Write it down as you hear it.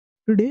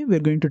Today we're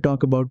going to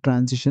talk about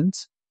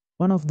transitions,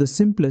 one of the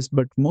simplest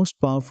but most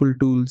powerful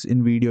tools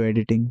in video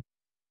editing.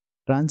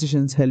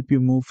 Transitions help you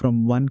move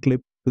from one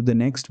clip to the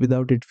next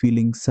without it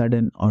feeling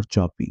sudden or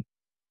choppy.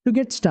 To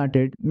get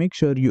started, make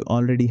sure you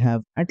already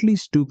have at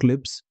least two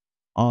clips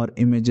or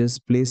images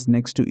placed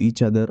next to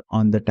each other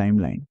on the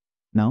timeline.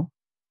 Now,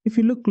 if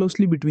you look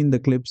closely between the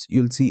clips,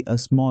 you'll see a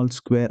small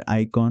square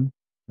icon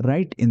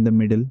right in the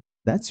middle.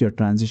 That's your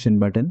transition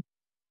button.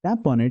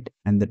 Tap on it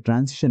and the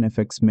transition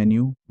effects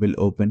menu will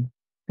open.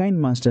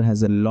 Kinemaster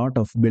has a lot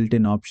of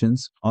built-in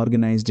options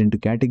organized into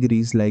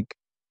categories like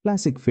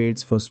classic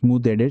fades for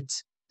smooth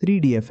edits,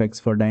 3D effects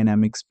for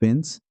dynamic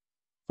spins,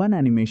 fun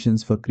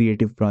animations for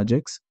creative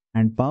projects,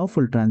 and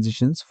powerful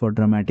transitions for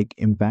dramatic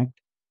impact.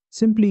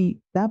 Simply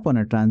tap on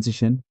a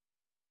transition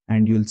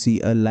and you'll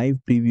see a live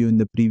preview in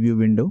the preview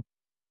window.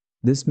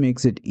 This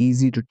makes it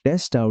easy to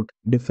test out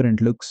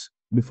different looks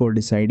before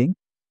deciding.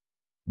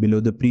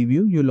 Below the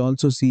preview, you'll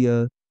also see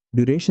a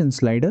duration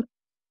slider.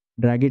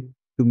 Drag it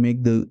to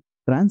make the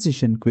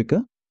transition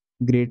quicker,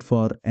 great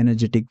for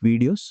energetic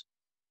videos,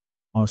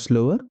 or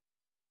slower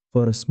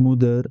for a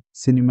smoother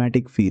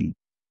cinematic feel.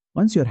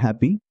 Once you're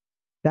happy,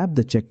 tap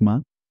the check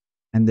mark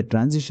and the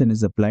transition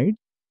is applied.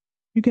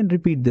 You can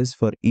repeat this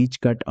for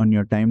each cut on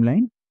your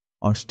timeline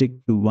or stick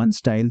to one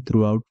style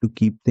throughout to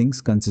keep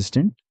things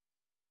consistent.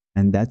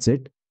 And that's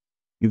it.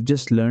 You've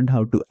just learned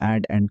how to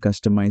add and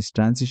customize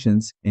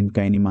transitions in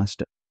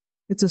Kinemaster.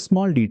 It's a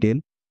small detail,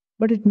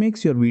 but it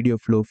makes your video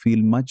flow feel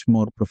much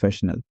more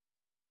professional.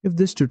 If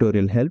this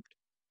tutorial helped,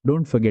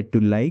 don't forget to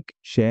like,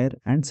 share,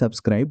 and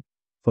subscribe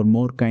for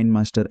more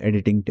Kinemaster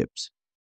editing tips.